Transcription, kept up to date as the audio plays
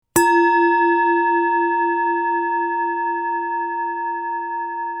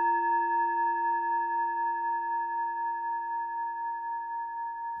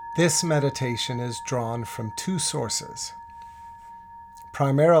This meditation is drawn from two sources,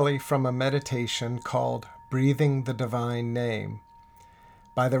 primarily from a meditation called Breathing the Divine Name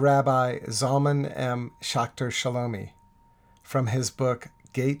by the Rabbi Zalman M. Schachter Shalomi from his book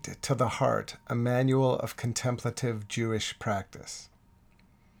Gate to the Heart, a Manual of Contemplative Jewish Practice.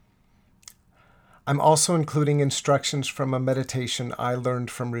 I'm also including instructions from a meditation I learned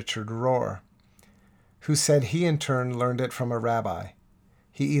from Richard Rohr, who said he in turn learned it from a rabbi.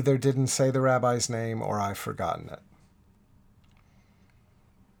 He either didn't say the rabbi's name or I've forgotten it.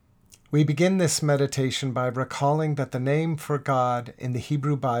 We begin this meditation by recalling that the name for God in the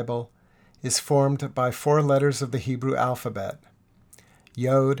Hebrew Bible is formed by 4 letters of the Hebrew alphabet: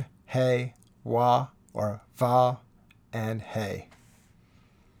 Yod, He, Wa, or Va, and He.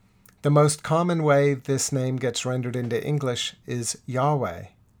 The most common way this name gets rendered into English is Yahweh.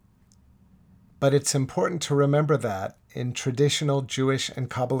 But it's important to remember that, in traditional Jewish and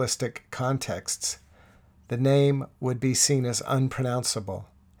Kabbalistic contexts, the name would be seen as unpronounceable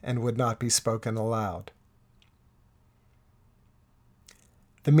and would not be spoken aloud.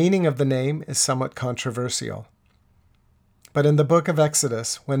 The meaning of the name is somewhat controversial. But in the book of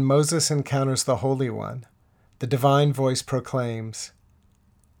Exodus, when Moses encounters the Holy One, the divine voice proclaims,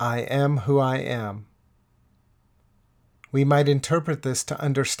 "I am who I am." We might interpret this to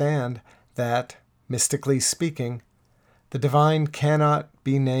understand that, mystically speaking, the divine cannot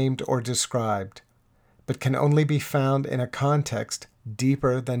be named or described, but can only be found in a context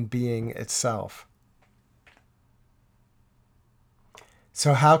deeper than being itself.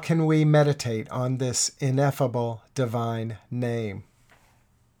 So how can we meditate on this ineffable divine name?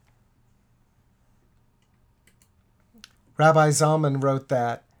 Rabbi Zalman wrote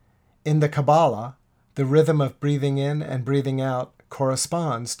that, in the Kabbalah, the rhythm of breathing in and breathing out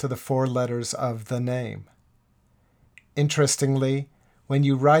corresponds to the 4 letters of the name. Interestingly, when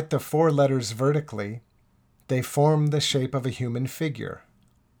you write the 4 letters vertically, they form the shape of a human figure.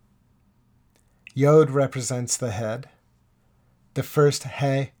 Yod represents the head. The first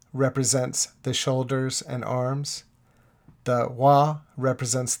He represents the shoulders and arms. The Wa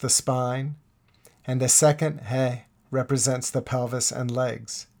represents the spine. And the second He represents the pelvis and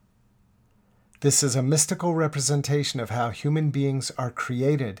legs. This is a mystical representation of how human beings are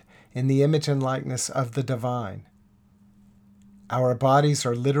created in the image and likeness of the divine. Our bodies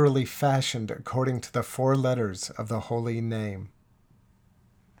are literally fashioned according to the 4 letters of the holy name.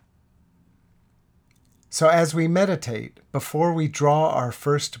 So as we meditate, before we draw our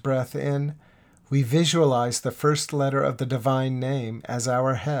first breath in, we visualize the first letter of the divine name as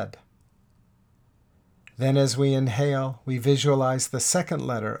our head. Then as we inhale, we visualize the second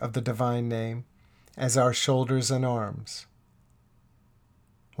letter of the divine name as our shoulders and arms.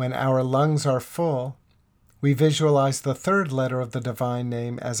 When our lungs are full, we visualize the third letter of the divine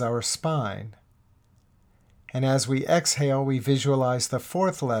name as our spine. And as we exhale, we visualize the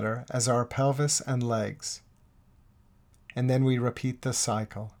 4th letter as our pelvis and legs. And then we repeat the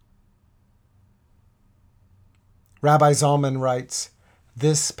cycle. Rabbi Zalman writes,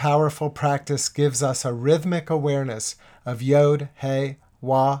 "This powerful practice gives us a rhythmic awareness of Yod, He,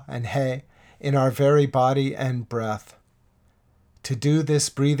 Wa, and He in our very body and breath. To do this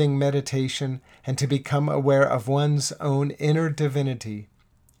breathing meditation and to become aware of one's own inner divinity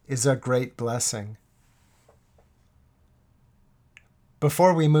is a great blessing."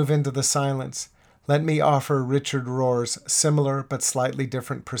 Before we move into the silence, let me offer Richard Rohr's similar but slightly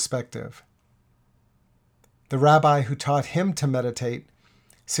different perspective. The rabbi who taught him to meditate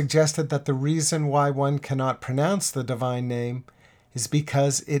suggested that the reason why one cannot pronounce the divine name is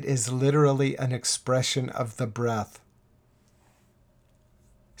because it is literally an expression of the breath.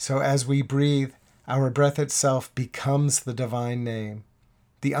 So as we breathe, our breath itself becomes the divine name,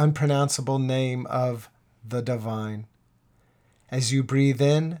 the unpronounceable name of the divine. As you breathe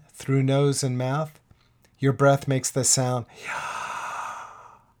in through nose and mouth, your breath makes the sound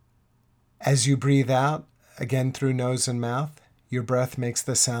Yah. As you breathe out, again through nose and mouth, your breath makes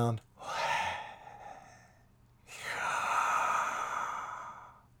the sound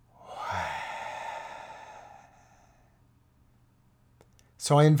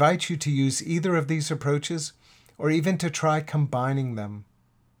So I invite you to use either of these approaches or even to try combining them.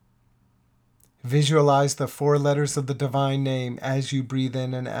 Visualize the 4 letters of the divine name as you breathe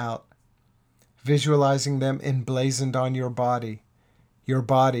in and out, visualizing them emblazoned on your body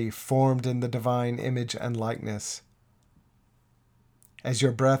formed in the divine image and likeness. As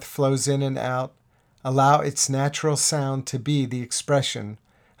your breath flows in and out, allow its natural sound to be the expression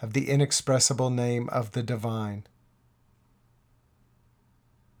of the inexpressible name of the divine.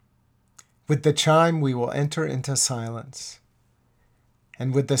 With the chime, we will enter into silence.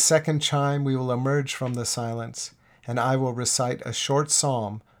 And with the second chime, we will emerge from the silence, and I will recite a short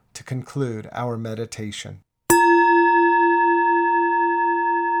psalm to conclude our meditation.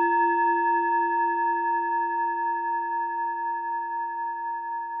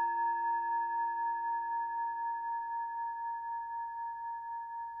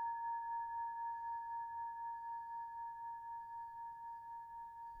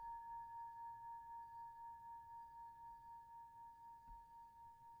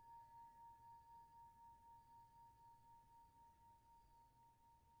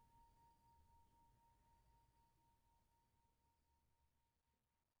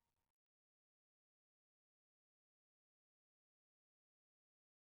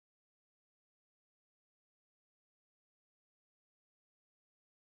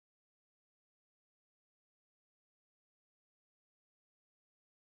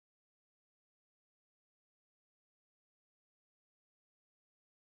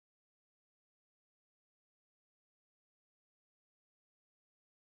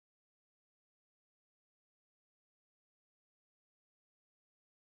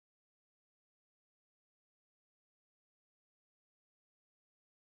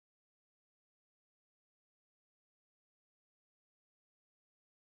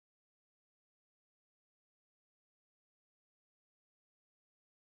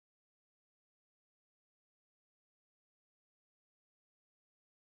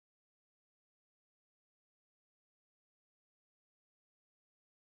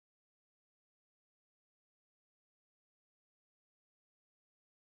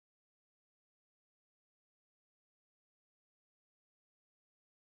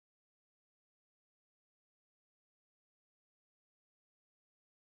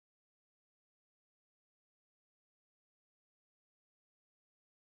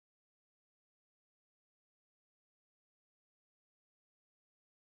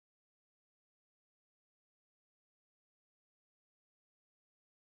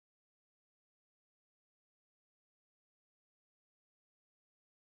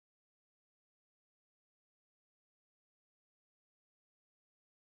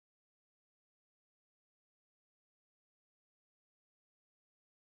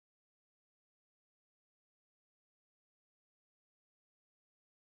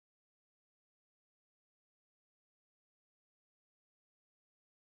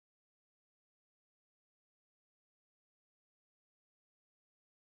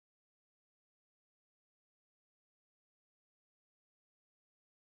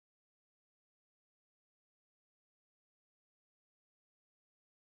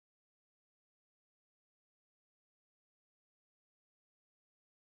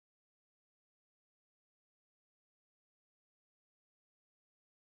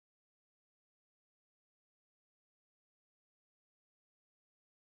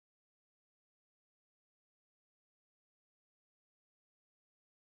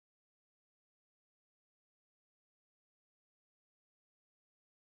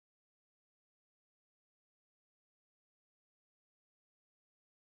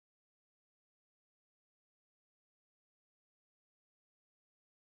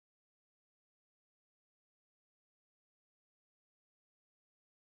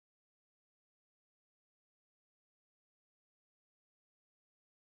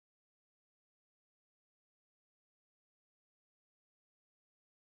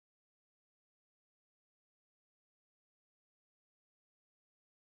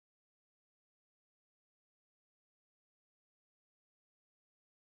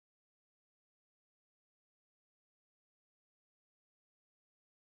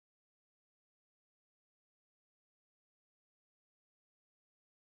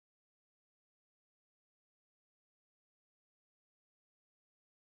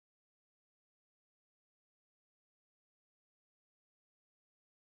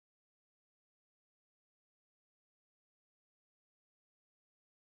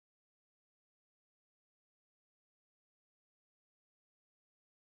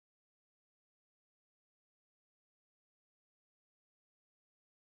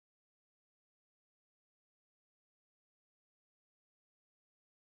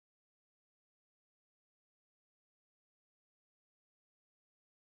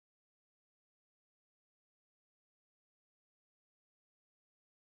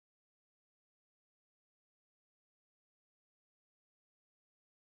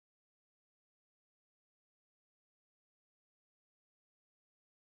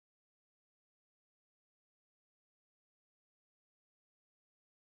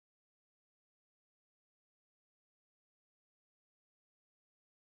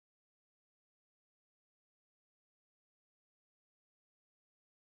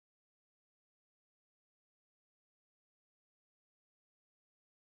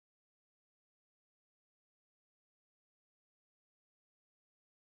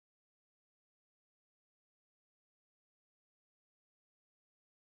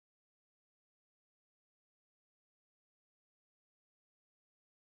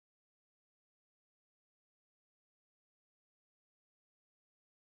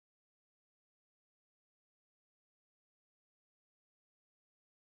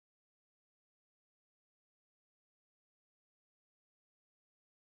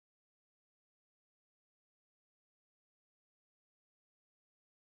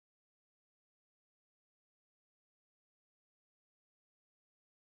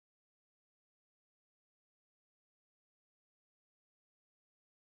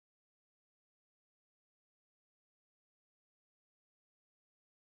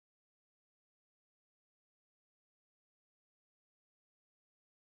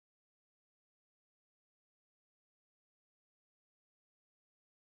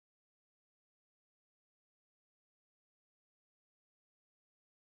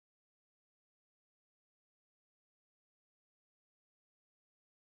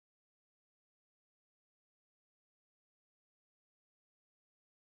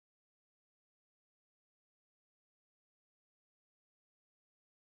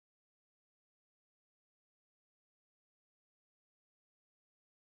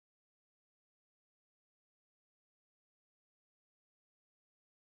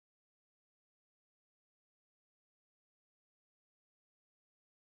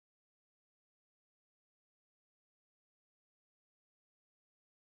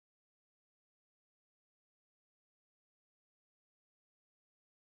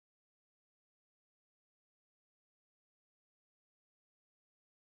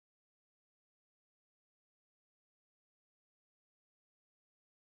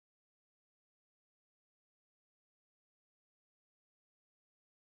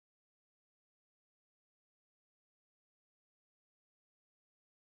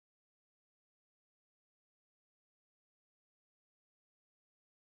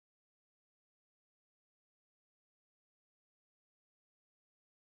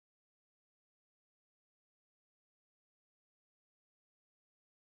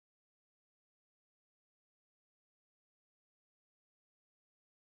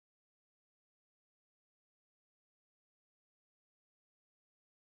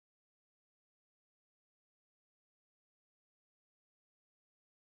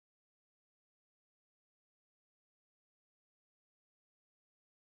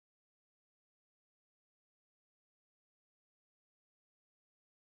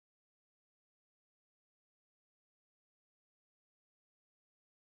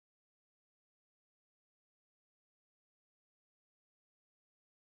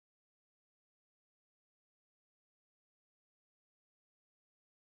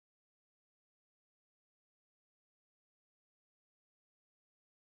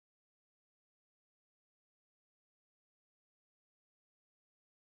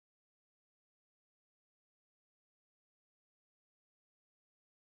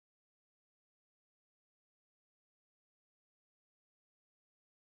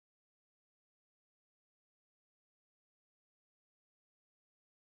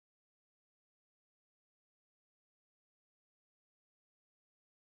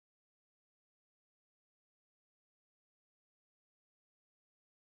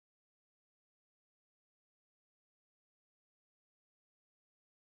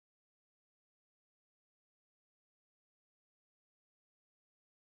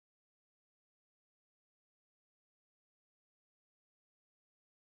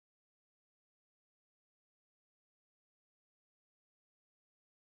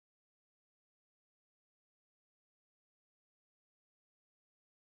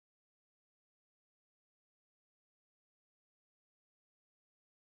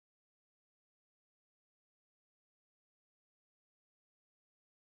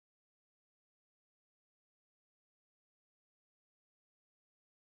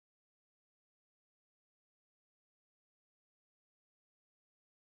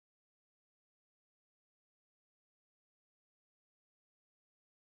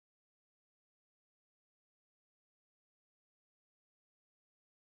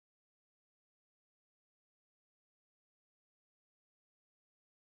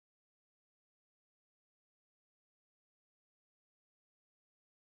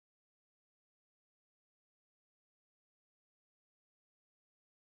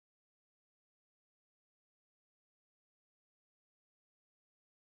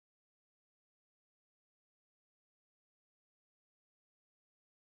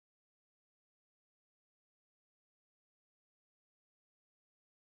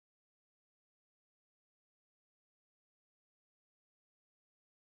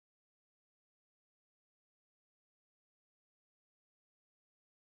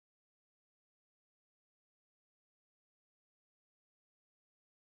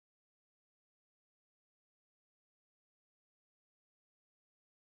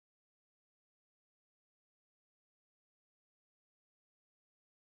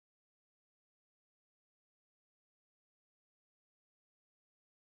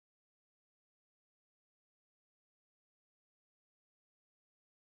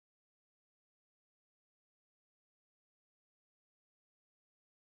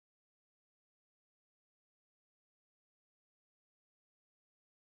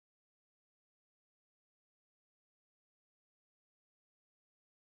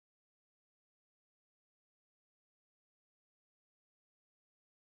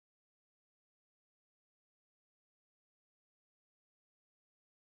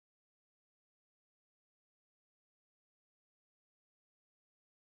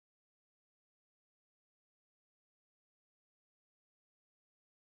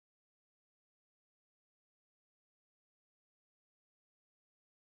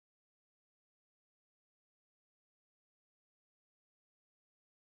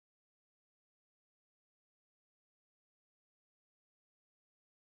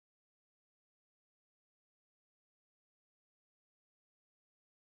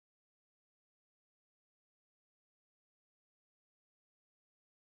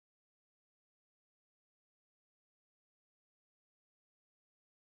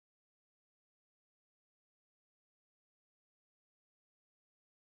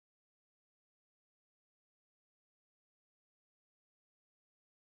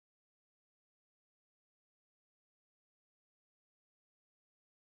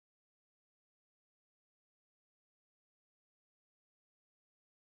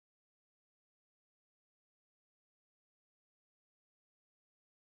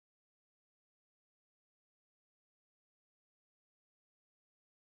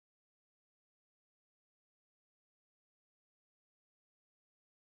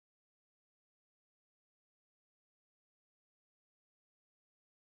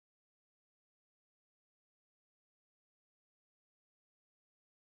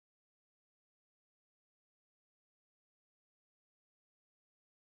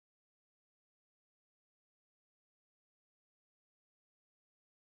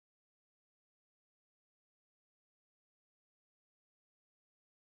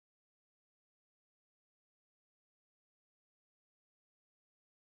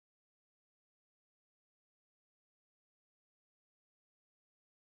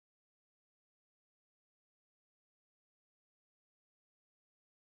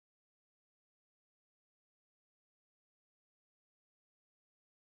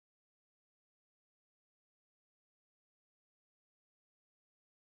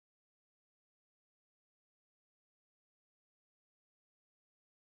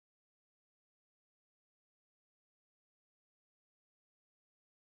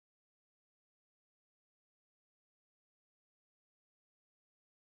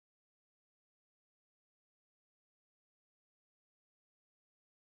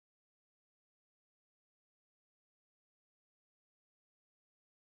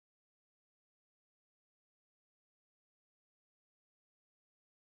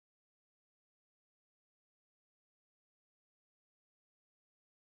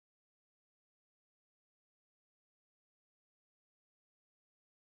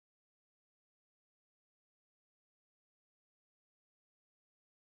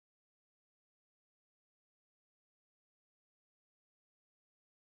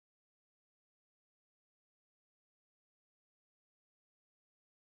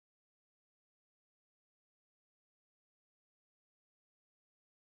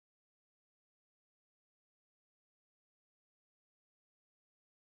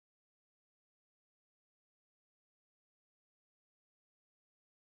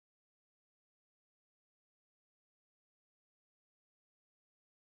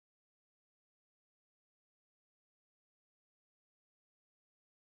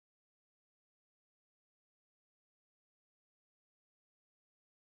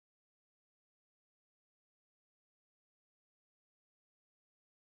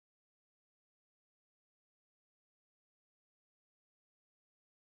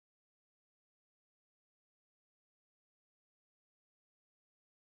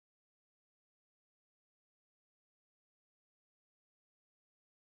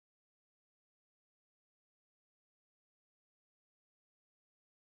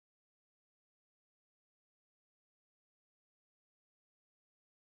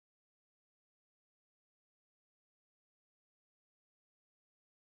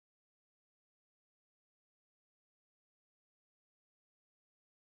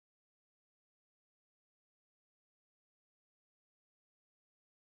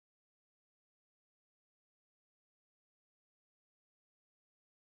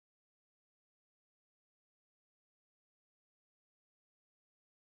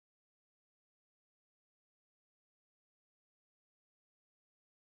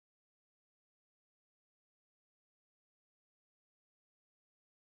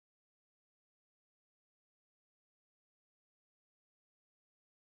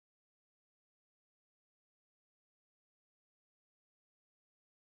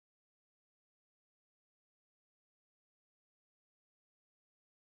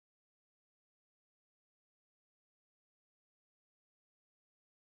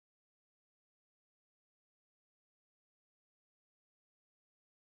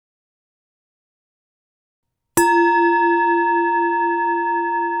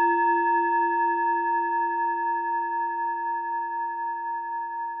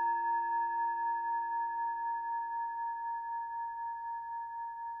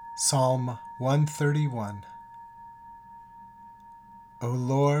 Psalm 131. O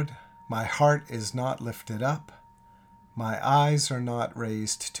Lord, my heart is not lifted up, my eyes are not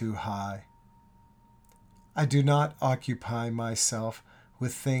raised too high. I do not occupy myself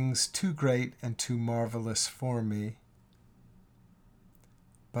with things too great and too marvelous for me,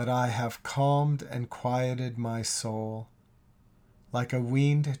 but I have calmed and quieted my soul, like a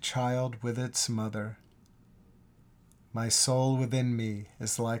weaned child with its mother. My soul within me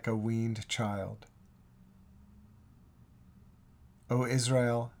is like a weaned child. O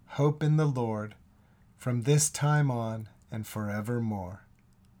Israel, hope in the Lord, from this time on and forevermore.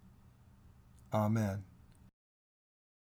 Amen.